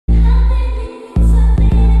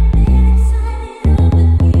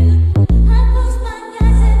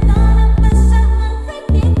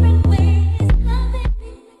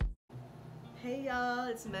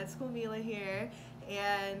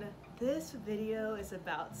and this video is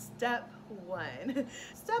about step 1.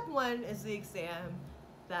 Step 1 is the exam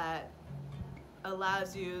that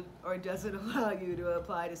allows you or doesn't allow you to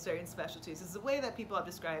apply to certain specialties. It's the way that people have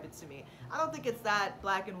described it to me. I don't think it's that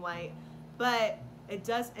black and white, but it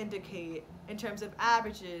does indicate in terms of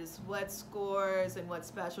averages what scores and what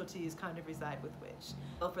specialties kind of reside with which.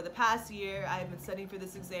 Well, for the past year, I've been studying for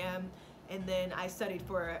this exam, and then I studied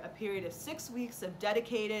for a period of 6 weeks of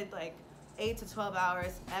dedicated, like 8 to 12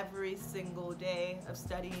 hours every single day of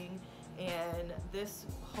studying. And this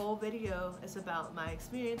whole video is about my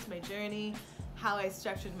experience, my journey, how I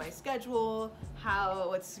structured my schedule,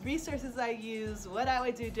 what resources I use, what I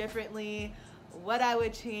would do differently, what I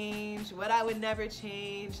would change, what I would never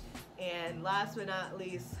change, and last but not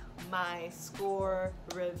least, my score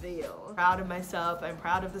reveal. I'm proud of myself, I'm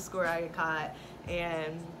proud of the score I got,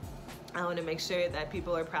 and I want to make sure that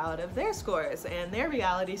people are proud of their scores and their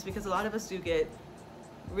realities, because a lot of us do get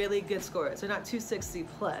really good scores. They're not 260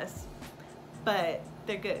 plus, but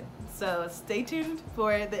they're good. So stay tuned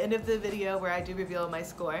for the end of the video where I do reveal my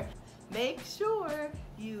score. Make sure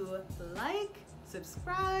you like,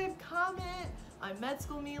 subscribe, comment on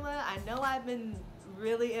MedSchoolMilah. I know I've been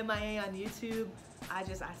really MIA on YouTube. I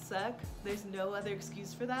suck. There's no other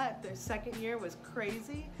excuse for that. Their second year was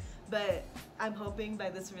crazy, but I'm hoping by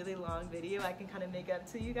this really long video I can kind of make up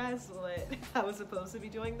to you guys what I was supposed to be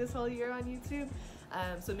doing this whole year on YouTube.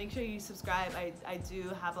 So make sure you subscribe. I do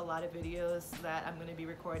have a lot of videos that I'm going to be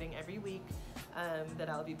recording every week that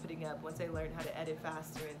I'll be putting up once I learn how to edit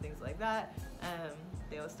faster and things like that.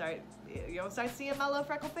 You'll start seeing my little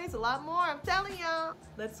freckle face a lot more, I'm telling y'all.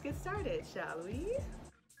 Let's get started, shall we?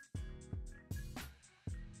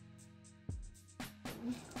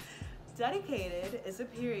 Dedicated is a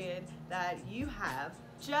period that you have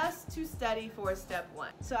just to study for step 1.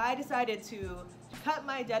 So I decided to cut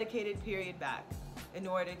my dedicated period back in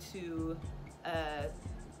order to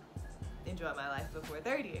enjoy my life before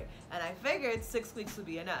third year. And I figured 6 weeks would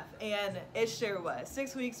be enough, and it sure was.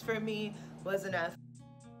 6 weeks for me was enough.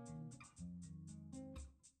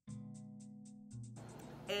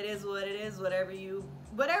 It is what it is, whatever you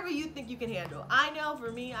think you can handle. I know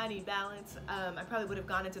for me, I need balance. I probably would have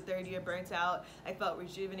gone into third year burnt out. I felt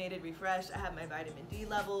rejuvenated, refreshed. I had my vitamin D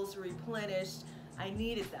levels replenished. I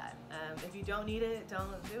needed that. If you don't need it,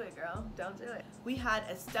 don't do it, girl. Don't do it. We had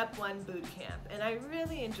a step 1 boot camp, and I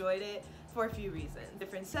really enjoyed it for a few reasons.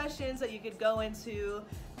 Different sessions that you could go into,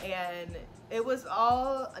 and it was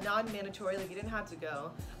all non-mandatory, like you didn't have to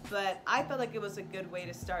go, but I felt like it was a good way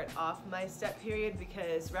to start off my step period,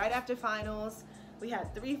 because right after finals, we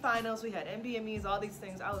had 3 finals, we had MBMEs, all these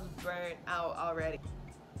things. I was burnt out already.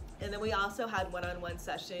 And then we also had one-on-one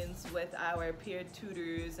sessions with our peer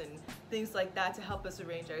tutors and things like that to help us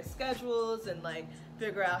arrange our schedules and like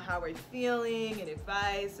figure out how we're feeling, and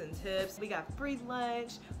advice and tips. We got free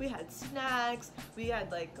lunch, we had snacks, we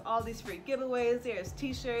had like all these free giveaways, there's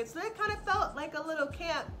t-shirts. So it kind of felt like a little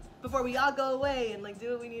camp before we all go away and like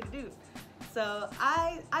do what we need to do. So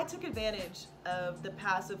I took advantage of the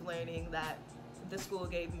passive learning that the school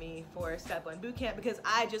gave me for step 1 boot camp, because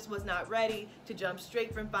I just was not ready to jump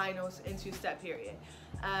straight from finals into step period.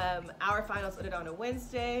 Our finals ended on a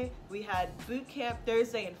Wednesday. We had boot camp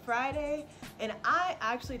Thursday and Friday, and I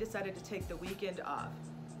actually decided to take the weekend off.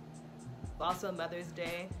 Also Mother's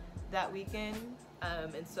Day that weekend,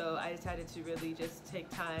 and so I decided to really just take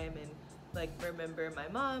time and like remember my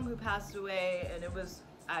mom who passed away, and it was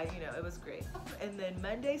it was great. And then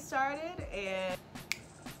Monday started, and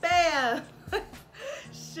bam!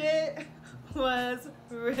 Shit was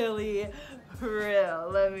really real,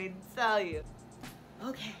 let me tell you.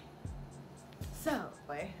 Okay, so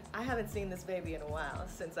I haven't seen this baby in a while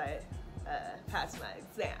since I passed my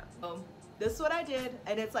exam. This is what I did,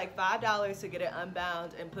 and it's like $5 to get it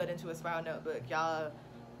unbound and put into a spiral notebook. Y'all,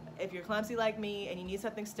 if you're clumsy like me and you need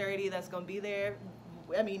something sturdy that's gonna be there,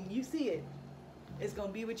 I mean, you see it. It's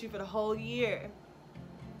gonna be with you for the whole year.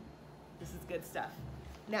 This is good stuff.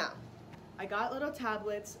 Now, I got little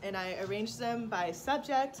tablets and I arranged them by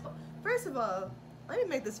subject. First of all, let me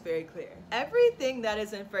make this very clear. Everything that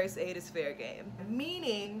is in first aid is fair game,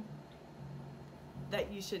 meaning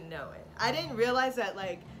that you should know it. I didn't realize that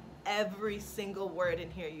like every single word in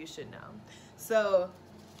here you should know. So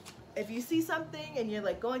if you see something and you're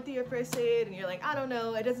like going through your first aid and you're like, I don't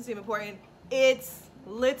know, it doesn't seem important, it's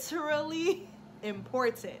literally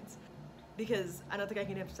important, because I don't think I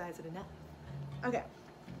can emphasize it enough. Okay.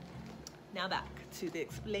 Now back to the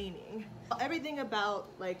explaining. Everything about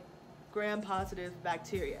like gram-positive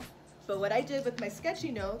bacteria. But what I did with my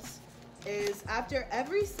sketchy notes is after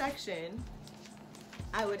every section,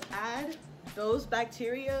 I would add those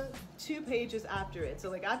bacteria 2 pages after it. So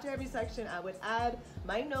like after every section, I would add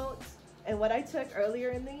my notes and what I took earlier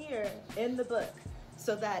in the year in the book,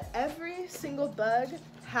 so that every single bug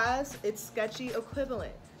has its sketchy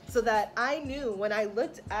equivalent, so that I knew when I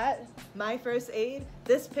looked at my first aid,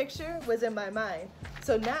 this picture was in my mind.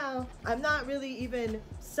 So now I'm not really even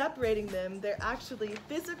separating them. They're actually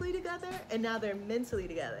physically together, and now they're mentally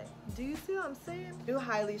together. Do you see what I'm saying? I do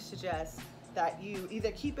highly suggest that you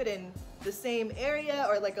either keep it in the same area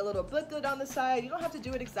or like a little booklet on the side. You don't have to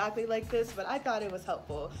do it exactly like this, but I thought it was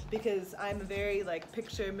helpful because I'm a very like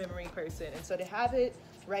picture memory person. And so to have it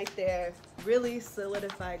right there really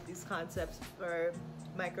solidified these concepts for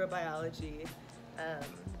microbiology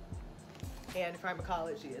and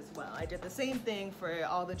pharmacology as well. I did the same thing for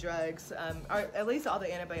all the drugs, or at least all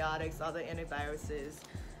the antibiotics, all the antiviruses,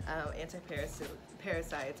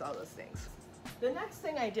 antiparasites, all those things. The next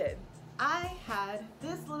thing I did, I had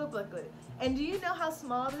this little booklet. And do you know how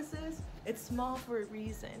small this is? It's small for a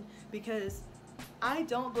reason, because I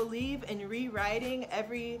don't believe in rewriting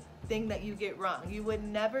everything that you get wrong. You would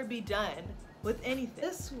never be done with anything.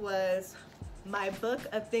 This was my book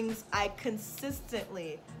of things I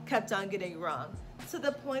consistently kept on getting wrong, to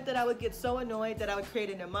the point that I would get so annoyed that I would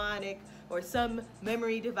create a mnemonic or some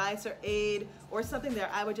memory device or aid or something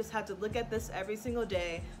that I would just have to look at this every single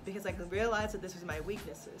day because I could realize that this was my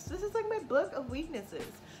weaknesses. This is like my book of weaknesses.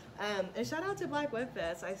 And shout out to Black Web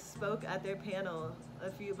Fest. I spoke at their panel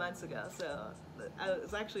a few months ago, so it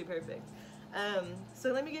was actually perfect.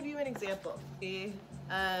 So let me give you an example.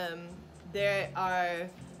 There are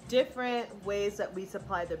different ways that we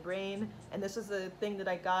supply the brain, and this is a thing that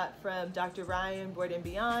I got from Dr. Ryan, Board and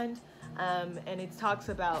Beyond, and it talks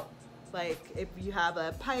about like if you have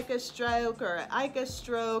a pica stroke or an ica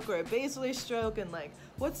stroke or a basilar stroke and like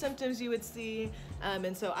what symptoms you would see,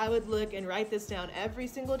 and so I would look and write this down every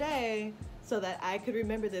single day so that I could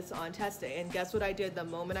remember this on test day. And guess what I did the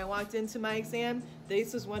moment I walked into my exam?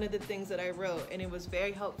 This was one of the things that I wrote, and it was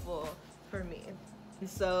very helpful for me. And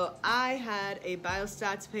so I had a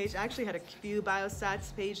biostats page. I actually had a few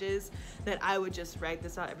biostats pages that I would just write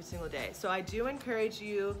this out every single day. So I do encourage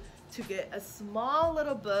you to get a small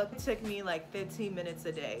little book. It took me like 15 minutes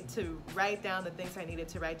a day to write down the things I needed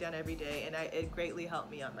to write down every day, and it greatly helped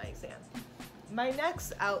me on my exam. My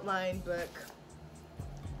next outline book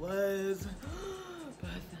was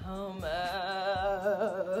Pathoma,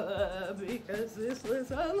 because this was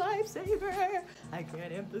a lifesaver. I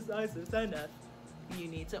can't emphasize this enough. You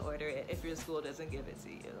need to order it if your school doesn't give it to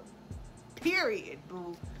you. Period,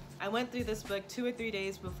 boo. I went through this book 2 or 3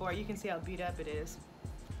 days before. You can see how beat up it is.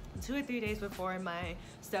 2 or 3 days before my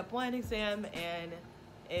step 1 exam, and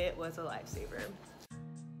it was a lifesaver.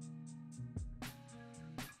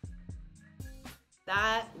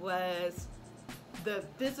 That was the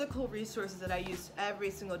physical resources that I used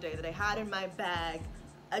every single day that I had in my bag,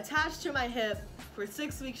 attached to my hip for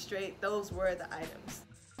 6 weeks straight. Those were the items.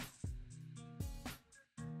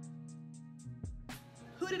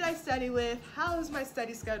 Who did I study with? How was my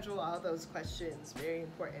study schedule? All those questions, very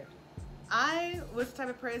important. I was the type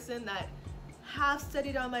of person that half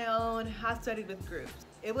studied on my own, half studied with groups.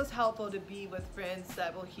 It was helpful to be with friends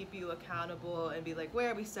that will keep you accountable and be like, where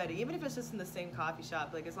are we studying? Even if it's just in the same coffee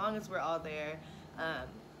shop, like as long as we're all there,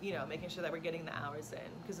 you know, making sure that we're getting the hours in.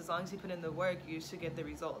 Because as long as you put in the work, you should get the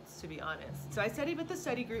results, to be honest. So I studied with the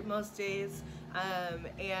study group most days,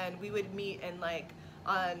 and we would meet and like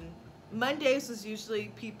on Mondays was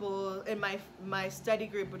usually people in my study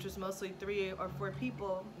group, which was mostly 3 or 4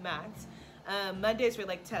 people max. Mondays were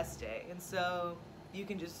like test day, and so you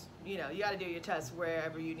can just, you know, you got to do your test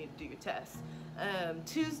wherever you need to do your test.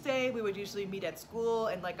 Tuesday we would usually meet at school,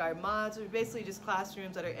 and like our mods were basically just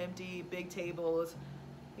classrooms that are empty, big tables.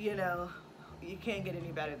 You know, you can't get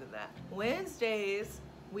any better than that. Wednesdays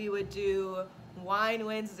we would do Wine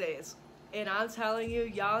Wednesdays. And I'm telling you,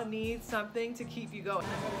 y'all need something to keep you going.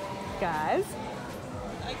 Guys.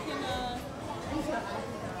 I can,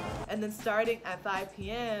 And then starting at 5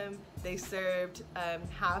 p.m., they served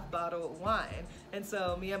half bottle of wine. And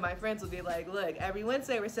so me and my friends would be like, look, every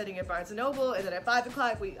Wednesday we're sitting at Barnes & Noble, and then at 5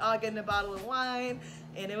 o'clock we all get in a bottle of wine.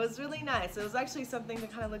 And it was really nice. It was actually something to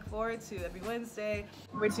kind of look forward to every Wednesday.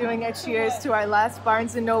 We're doing a cheers to our last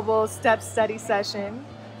Barnes & Noble step study session.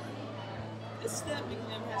 This step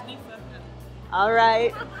exam has me fucked up. All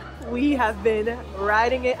right, we have been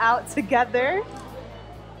riding it out together,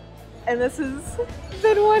 and this has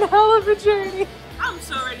been one hell of a journey. I'm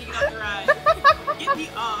so ready to get off the ride. Get me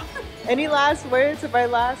off. Any last words of our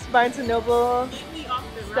last Barnes & Noble Get me off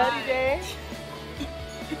the study ride. day?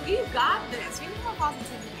 We've got this. We need more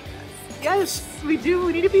positivity, guys. Yes, we do.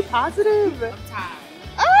 We need to be positive. I'm tired.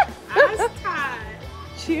 Ah! I'm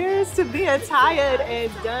Cheers to being tired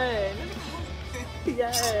and done.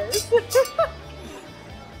 Yes.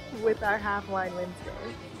 With our half wine Wednesday.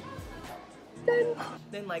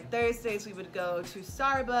 Then like Thursdays we would go to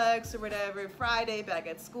Starbucks or whatever. Friday back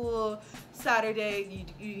at school. Saturday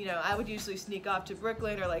you know I would usually sneak off to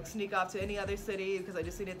Brooklyn or like sneak off to any other city because I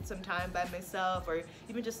just needed some time by myself or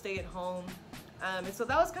even just stay at home. And so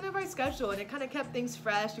that was kind of our schedule, and it kind of kept things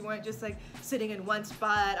fresh. You weren't just like sitting in one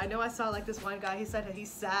spot. I know I saw like this one guy, he said that he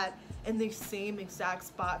sat in the same exact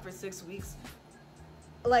spot for 6 weeks.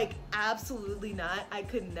 Like, absolutely not. I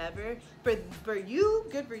could never. For you,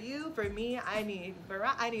 good for you. For me, I need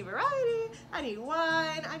variety. I need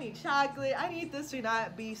wine. I need chocolate. I need this to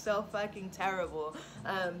not be so fucking terrible.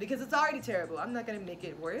 Because it's already terrible. I'm not gonna make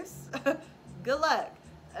it worse. Good luck.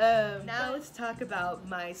 Now let's talk about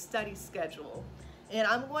my study schedule. And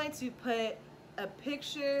I'm going to put a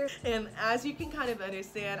picture. And as you can kind of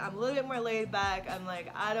understand, I'm a little bit more laid back. I'm like,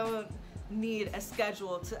 I don't need a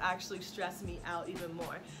schedule to actually stress me out even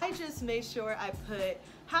more. I just made sure I put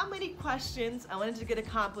how many questions I wanted to get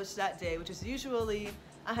accomplished that day, which is usually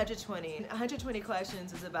 120. 120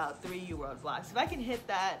 questions is about 3 U-World blocks. If I can hit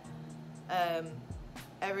that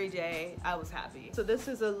every day, I was happy. So this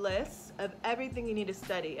is a list of everything you need to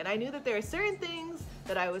study, and I knew that there are certain things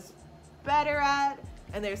that I was better at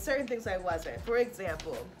and there are certain things I wasn't. For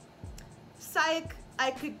example, psych,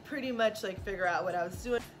 I could pretty much like figure out what I was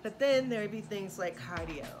doing, but then there would be things like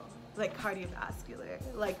cardio, like cardiovascular,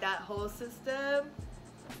 like that whole system,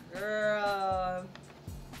 girl.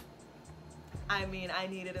 I mean, I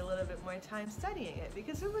needed a little bit more time studying it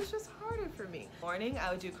because it was just harder for me. Morning, I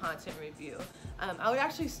would do content review. I would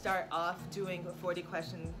actually start off doing a 40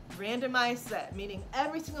 question randomized set, meaning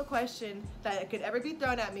every single question that could ever be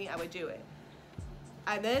thrown at me, I would do it.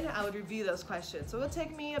 And then I would review those questions. So it would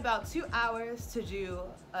take me about 2 hours to do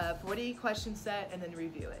a 40 question set and then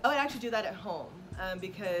review it. I would actually do that at home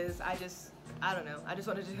because I don't know, I just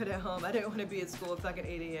wanted to do it at home. I didn't want to be at school at fucking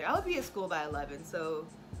 8 a.m. I would be at school by 11, so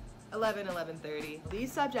 11:30.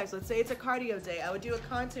 These subjects, let's say it's a cardio day, I would do a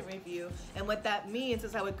content review, and what that means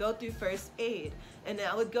is I would go through first aid, and then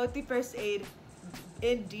I would go through first aid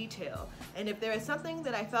in detail. And if there was something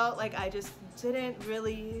that I felt like I just didn't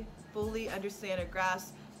really fully understand or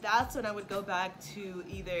grasp, that's when I would go back to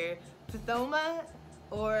either Pathoma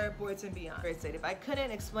or Boards and Beyond. First aid. If I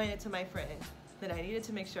couldn't explain it to my friend, then I needed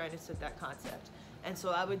to make sure I understood that concept. And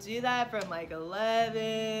so I would do that from like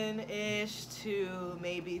 11-ish to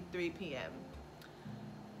maybe 3 p.m.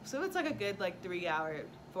 So it's like a good like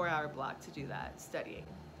 4-hour block to do that studying.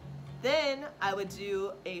 Then I would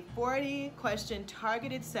do a 40 question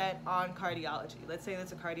targeted set on cardiology. Let's say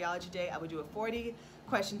it's a cardiology day, I would do a 40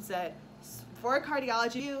 question set for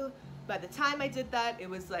cardiology. By the time I did that, it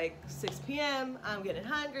was like 6 p.m. I'm getting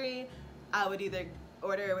hungry. I would either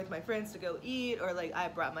order with my friends to go eat, or like I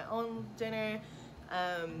brought my own dinner.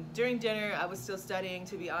 During dinner, I was still studying,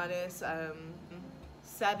 to be honest.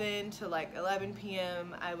 7 to like 11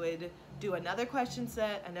 p.m. I would do another question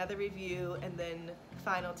set, another review, and then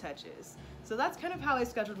final touches. So that's kind of how I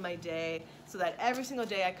scheduled my day, so that every single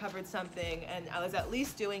day I covered something, and I was at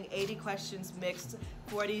least doing 80 questions mixed,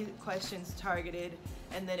 40 questions targeted,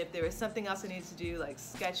 and then if there was something else I needed to do, like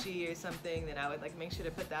sketchy or something, then I would like make sure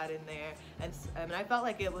to put that in there. And I felt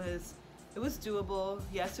like it was doable.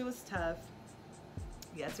 Yes, it was tough.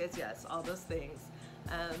 Yes, all those things.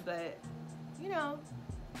 But you know,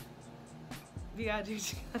 you gotta do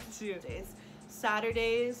what you gotta do.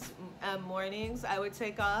 Saturdays mornings I would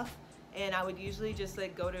take off, and I would usually just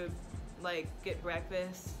like go to like get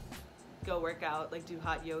breakfast, go work out, like do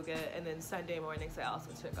hot yoga, and then Sunday mornings I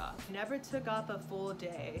also took off. I never took off a full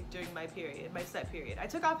day during my set period. I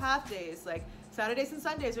took off half days, like Saturdays and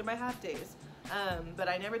Sundays were my half days, but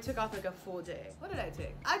I never took off like a full day. What did I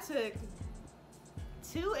take? I took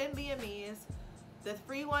 2 NBMEs, the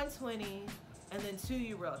free 120, and then 2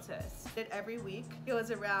 U-World tests. Every week. It was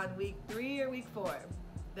around week 3 or week 4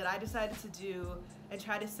 that I decided to do and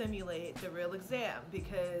try to simulate the real exam,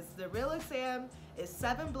 because the real exam is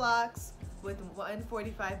 7 blocks with 1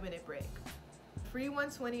 45-minute break. Free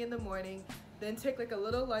 120 in the morning, then take like a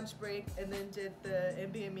little lunch break, and then did the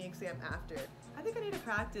NBME exam after. I think I need to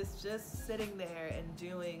practice just sitting there and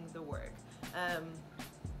doing the work.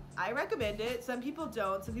 I recommend it. Some people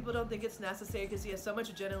don't. Some people don't think it's necessary because you have so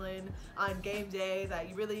much adrenaline on game day that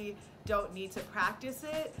you really don't need to practice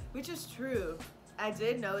it, which is true. I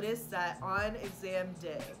did notice that on exam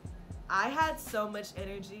day, I had so much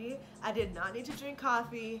energy. I did not need to drink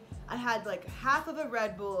coffee. I had like half of a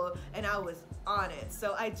Red Bull and I was on it.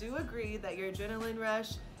 So I do agree that your adrenaline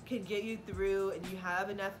rush can get you through and you have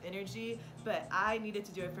enough energy, but I needed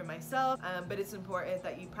to do it for myself. But it's important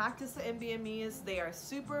that you practice the NBMEs. They are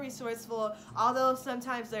super resourceful, although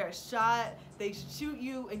sometimes they're a shot. They shoot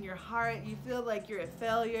you in your heart. You feel like you're a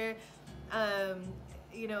failure.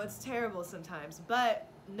 You know, it's terrible sometimes, but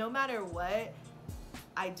no matter what,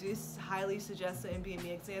 I do highly suggest the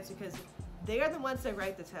NBME exams because they are the ones that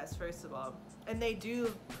write the test, first of all. And they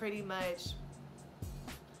do pretty much,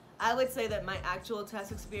 I would say that my actual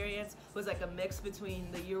test experience was like a mix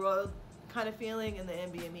between the Euro kind of feeling and the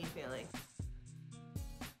NBME feeling.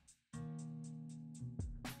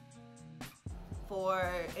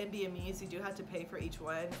 For NBMEs, you do have to pay for each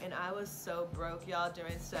one, and I was so broke, y'all,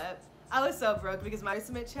 during SEP. I was so broke because my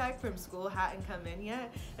reimbursement check from school hadn't come in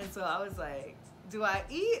yet, and so I was like, do I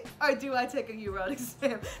eat or do I take a Euro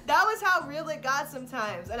exam? That was how real it got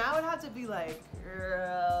sometimes, and I would have to be like,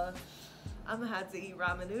 girl, I'm gonna have to eat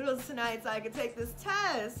ramen noodles tonight so I can take this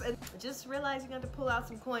test. And just realize you have to pull out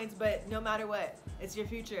some coins, but no matter what, it's your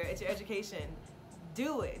future, it's your education.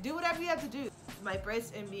 Do it. Do whatever you have to do. My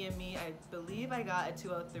first NBME, I believe I got a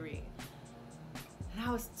 203. And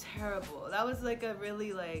that was terrible. That was like a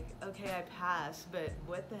really like, okay, I passed, but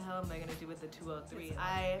what the hell am I gonna do with the 203?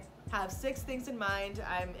 I have 6 things in mind.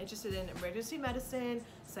 I'm interested in emergency medicine,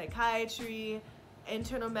 psychiatry,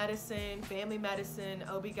 internal medicine, family medicine,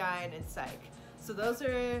 OB-GYN, and psych. So those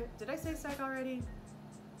are, did I say psych already?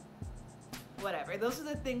 Whatever, those are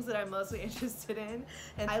the things that I'm mostly interested in.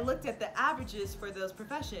 And I looked at the averages for those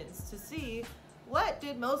professions to see what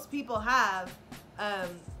did most people have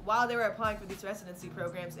while they were applying for these residency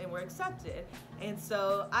programs and were accepted. And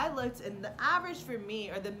so I looked, and the average for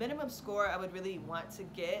me, or the minimum score I would really want to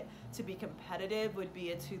get to be competitive, would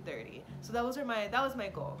be a 230. So that was my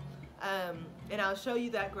goal. And I'll show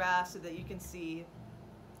you that graph so that you can see.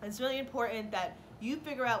 It's really important that you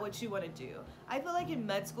figure out what you want to do. I feel like in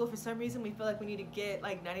med school, for some reason, we feel like we need to get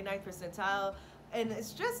like 99th percentile, and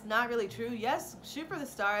it's just not really true. Yes, shoot for the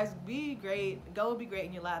stars, be great, go be great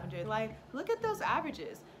in your lavender. Like, look at those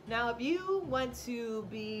averages. Now, if you want to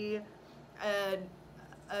be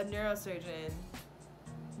a neurosurgeon,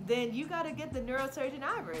 then you gotta get the neurosurgeon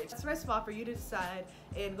average. First of all, for you to decide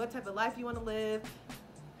in what type of life you want to live,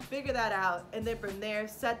 figure that out, and then from there,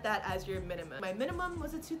 set that as your minimum. My minimum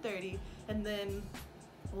was a 230, and then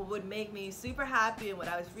what would make me super happy and what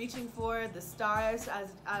I was reaching for, the stars, as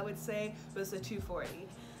I would say, was a 240.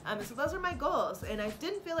 So those are my goals, and I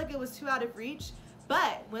didn't feel like it was too out of reach,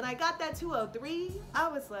 but when I got that 203, I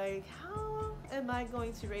was like, how am I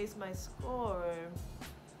going to raise my score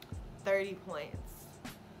 30 points?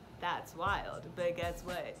 That's wild, but guess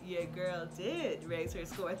what? Your girl did raise her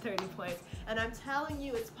score 30 points, and I'm telling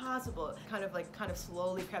you, it's possible. Kind of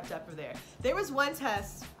slowly crept up from there. There was one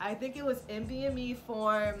test, I think it was NBME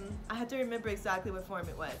form, I have to remember exactly what form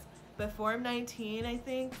it was, but form 19, I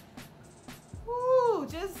think. Woo,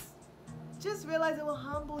 just realize it will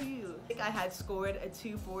humble you. I think I had scored a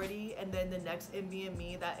 240, and then the next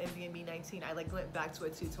NBME, that NBME 19, I like went back to a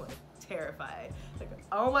 220. Terrified. Like,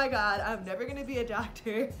 oh my God, I'm never gonna be a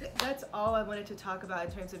doctor. That's all I wanted to talk about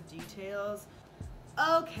in terms of details.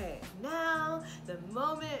 Okay, now the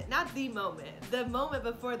moment, not the moment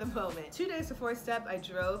before the moment. 2 days before STEP, I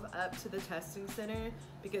drove up to the testing center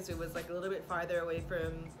because it was like a little bit farther away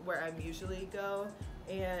from where I usually go.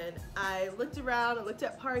 And I looked around, I looked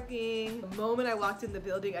at parking. The moment I walked in the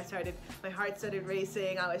building, my heart started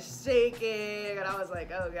racing, I was shaking, and I was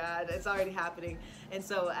like, oh God, it's already happening. And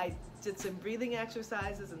so I did some breathing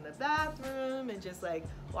exercises in the bathroom and just like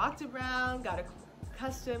walked around, got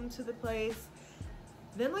accustomed to the place.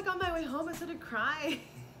 Then like on my way home, I started crying.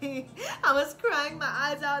 I was crying my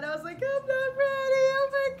eyes out, and I was like, I'm not ready, oh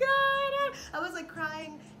my God. I was like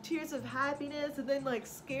crying tears of happiness and then like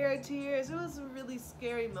scared tears. It was a really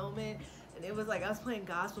scary moment, and it was like I was playing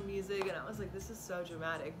gospel music, and I was like, this is so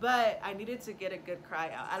dramatic, but I needed to get a good cry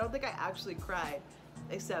out. I don't think I actually cried,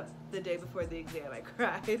 except the day before the exam I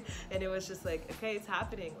cried, and it was just like, okay, it's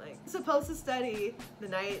happening. Like, I'm supposed to study the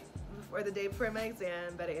night before, the day before my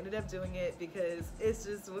exam, but I ended up doing it because it's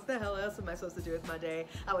just, what the hell else am I supposed to do with my day?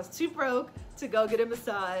 I was too broke to go get a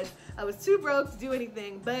massage. I was too broke to do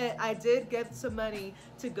anything, but I did get some money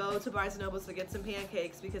to go to Barnes & Noble to get some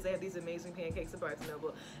pancakes because they have these amazing pancakes at Barnes &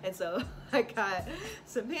 Noble. And so I got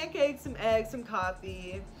some pancakes, some eggs, some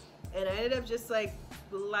coffee, and I ended up just like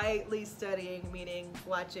lightly studying, meaning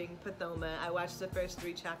watching Pathoma. I watched the first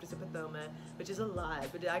 3 chapters of Pathoma, which is a lot,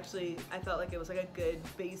 but actually I felt like it was like a good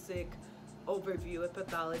basic overview of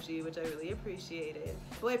pathology, which I really appreciated.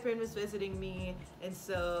 My boyfriend was visiting me, and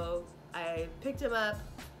so I picked him up,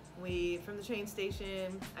 From the train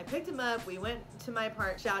station, I picked him up, we went to my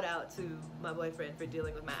park. Shout out to my boyfriend for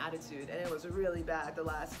dealing with my attitude, and it was really bad the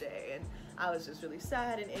last day, and I was just really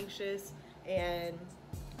sad and anxious. And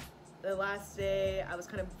the last day I was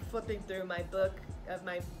kind of flipping through my book,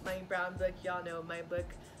 my brown book, y'all know my book,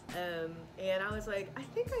 and I was like, I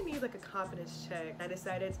think I need like a confidence check. I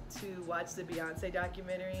decided to watch the Beyonce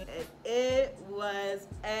documentary, and it was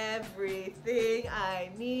everything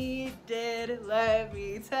I needed, let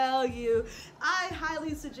me tell you. I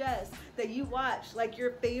highly suggest that you watch like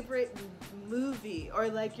your favorite movie or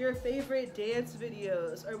like your favorite dance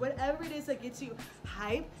videos or whatever it is that gets you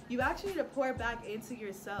hype. You actually need to pour back into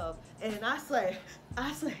yourself. And I slay,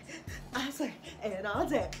 and all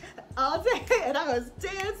day, and I was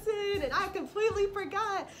dancing, and I completely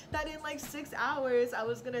forgot that in like 6 hours I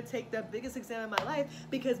was gonna take the biggest exam of my life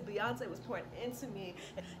because Beyonce was pouring into me.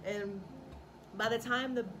 And by the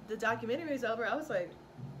time the documentary was over, I was like,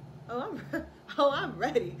 I'm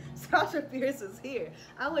ready. Sasha Fierce is here.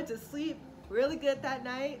 I went to sleep really good that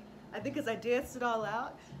night, I think because I danced it all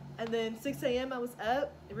out. And then 6 a.m. I was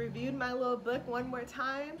up, reviewed my little book one more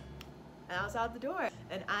time, and I was out the door.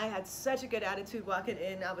 And I had such a good attitude walking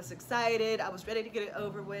in. I was excited. I was ready to get it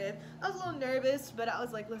over with. I was a little nervous, but I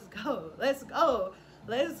was like, let's go, let's go,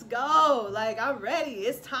 let's go. Like, I'm ready.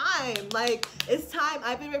 It's time. Like, it's time.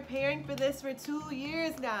 I've been preparing for this for 2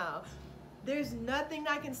 years now. There's nothing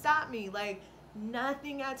that can stop me. Like,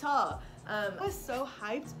 nothing at all. I was so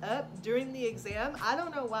hyped up during the exam. I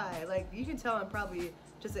don't know why. Like, you can tell I'm probably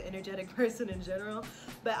just an energetic person in general,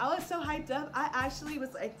 but I was so hyped up. I actually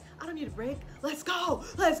was like, I don't need a break. Let's go,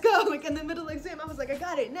 let's go. Like in the middle of the exam, I was like, I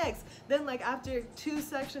got it, next. Then like after 2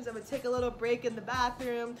 sections, I would take a little break in the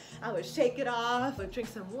bathroom. I would shake it off, I would drink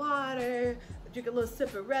some water, drink a little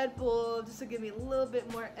sip of Red Bull, just to give me a little bit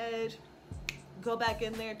more edge. Go back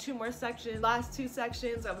in there, 2 more sections. Last 2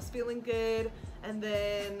 sections, I was feeling good. And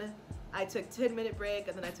then I took a 10-minute break,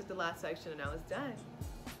 and then I took the last section, and I was done.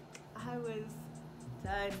 I was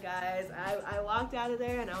done, guys. I walked out of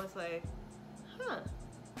there and I was like, huh,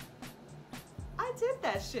 I did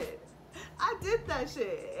that shit. I did that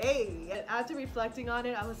shit. Hey, and after reflecting on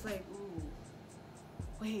it, I was like, ooh,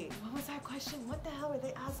 wait, what was that question? What the hell were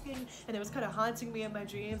they asking? And it was kind of haunting me in my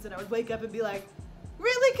dreams, and I would wake up and be like,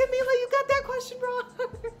 really, Camila, you got that question wrong?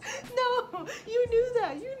 No, you knew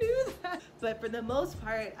that. But for the most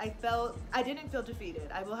part, I didn't feel defeated.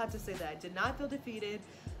 I will have to say that. I did not feel defeated.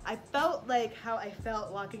 I felt like how I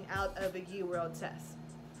felt walking out of a UWorld test.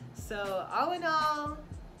 So all in all,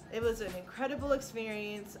 it was an incredible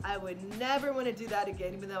experience. I would never want to do that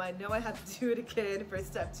again, even though I know I have to do it again for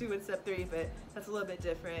step 2 and step 3, but that's a little bit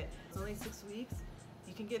different. It's only 6 weeks.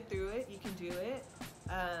 You can get through it. You can do it.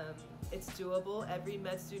 It's doable. Every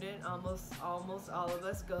med student, almost all of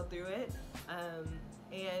us go through it.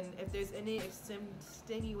 And if there's any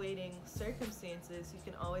extenuating circumstances, you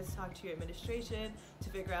can always talk to your administration to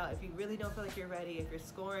figure out if you really don't feel like you're ready, if you're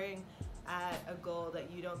scoring at a goal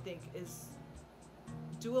that you don't think is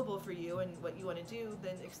doable for you and what you want to do,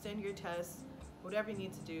 then extend your tests, whatever you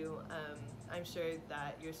need to do. I'm sure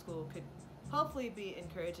that your school could hopefully be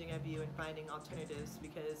encouraging of you in finding alternatives,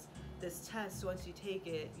 because this test, once you take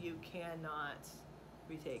it, you cannot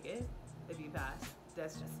retake it if you pass.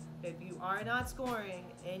 That's just, if you are not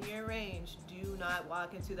scoring in your range, do not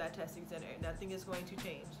walk into that testing center. Nothing is going to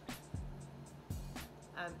change.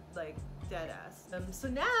 I'm like dead ass. So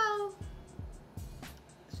now,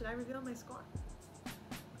 should I reveal my score?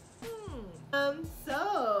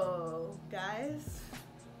 So guys,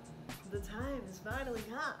 the time has finally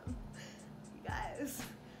come. You guys,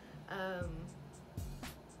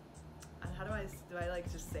 how do I like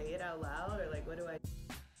just say it out loud, or like what do I?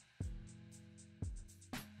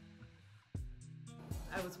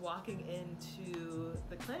 I was walking into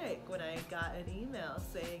the clinic when I got an email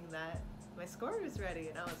saying that my score was ready,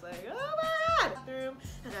 and I was like, oh my god!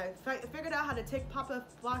 And I figured out how to take pop-up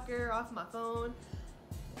blocker off my phone.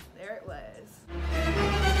 There it was.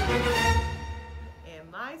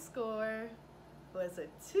 And my score was a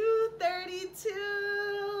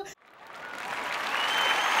 232.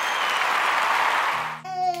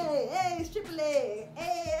 Hey, triple A.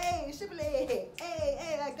 Hey, triple A.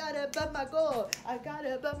 Hey, I got above my goal. I got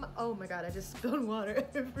above my, oh my god, I just spilled water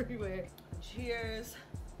everywhere. Cheers.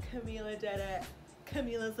 Camila did it.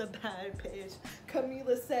 Camila's a bad bitch.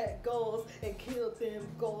 Camila set goals and killed them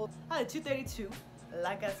goals. I had a 232,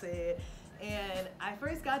 like I said. And I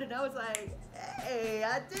first got it and I was like, hey,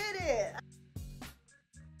 I did it.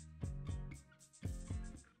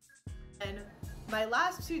 And my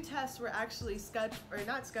last 2 tests were actually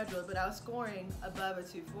not scheduled, but I was scoring above a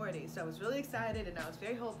 240. So I was really excited and I was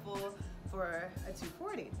very hopeful for a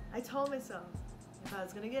 240. I told myself, if I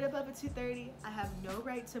was gonna get above a 230, I have no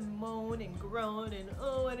right to moan and groan and,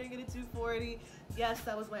 oh, I didn't get a 240. Yes,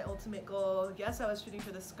 that was my ultimate goal. Yes, I was shooting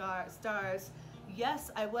for the stars.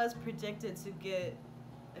 Yes, I was predicted to get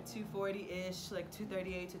a 240-ish, like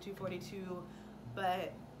 238 to 242,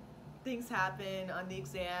 but things happened on the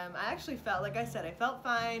exam. I actually felt, like I said, I felt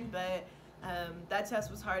fine, but that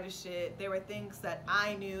test was hard as shit. There were things that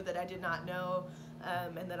I knew that I did not know,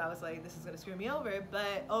 and that I was like, this is gonna screw me over,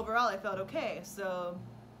 but overall I felt okay. So,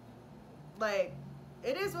 like,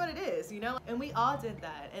 it is what it is, you know? And we all did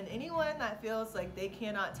that. And anyone that feels like they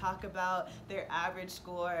cannot talk about their average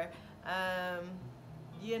score,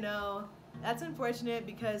 you know, that's unfortunate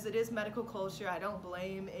because it is medical culture. I don't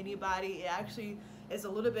blame anybody. It actually is a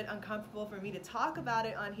little bit uncomfortable for me to talk about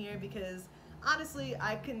it on here because honestly,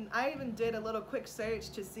 I even did a little quick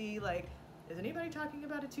search to see, like, is anybody talking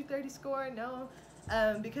about a 230 score? No.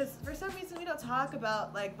 Because for some reason we don't talk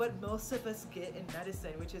about like what most of us get in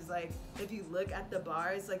medicine, which is like, if you look at the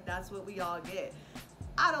bars, like that's what we all get.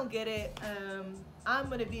 I don't get it. I'm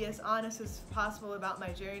gonna be as honest as possible about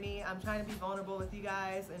my journey. I'm trying to be vulnerable with you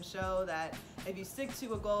guys and show that if you stick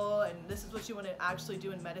to a goal and this is what you want to actually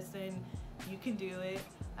do in medicine, you can do it.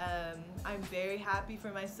 I'm very happy for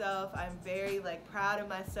myself. I'm very like proud of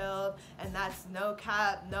myself, and that's no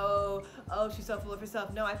cap, no, oh, she's so full of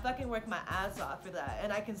herself. No, I fucking worked my ass off for that,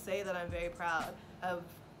 and I can say that I'm very proud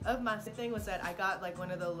of my thing. Was that I got like one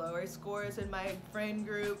of the lower scores in my friend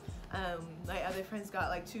group. My other friends got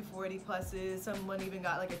like 240 pluses. Someone even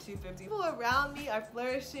got like a 250. People around me are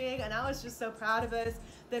flourishing, and I was just so proud of us.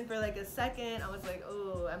 Then for like a second, I was like,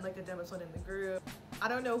 oh, I'm like the dumbest one in the group. I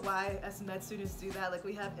don't know why us med students do that. Like,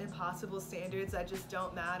 we have impossible standards that just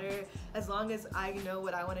don't matter. As long as I know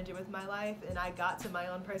what I want to do with my life and I got to my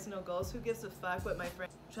own personal goals, who gives a fuck what my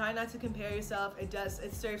friends. Try not to compare yourself. It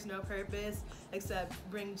serves no purpose except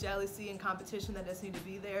bring jealousy and competition that doesn't need to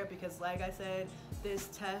be there, because like I said, this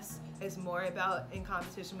test is more about in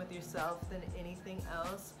competition with yourself than anything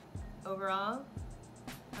else. Overall,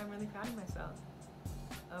 I'm really proud of myself.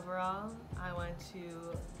 Overall, I want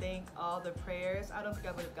to thank all the prayers. I don't think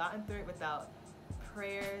I would have gotten through it without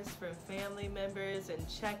prayers from family members and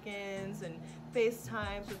check-ins and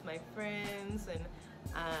FaceTimes with my friends and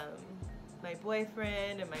my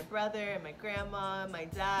boyfriend and my brother and my grandma, my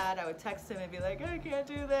dad. I would text him and be like, I can't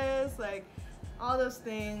do this, like all those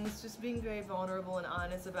things. Just being very vulnerable and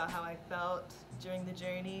honest about how I felt during the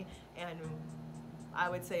journey. And I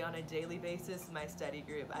would say on a daily basis, my study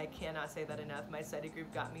group, I cannot say that enough, my study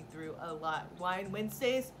group got me through a lot. Wine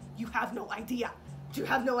Wednesdays, you have no idea. You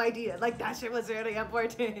have no idea. Like, that shit was really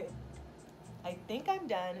important. I think I'm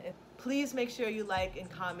done. Please make sure you like and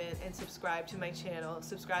comment and subscribe to my channel.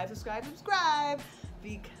 Subscribe,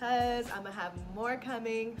 because I'm gonna have more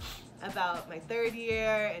coming about my third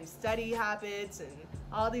year and study habits and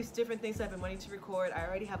all these different things I've been wanting to record. I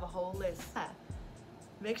already have a whole list.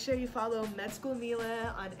 Make sure you follow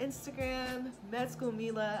MedSchoolMilah on Instagram,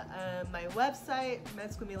 MedSchoolMilah, my website,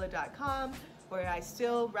 MedSchoolMilah.com, where I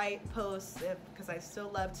still write posts because I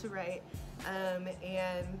still love to write,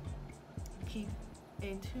 and keep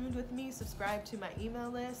in tune with me, subscribe to my email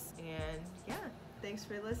list, and yeah, thanks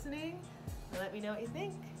for listening. Let me know what you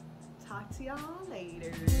think. Talk to y'all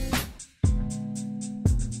later.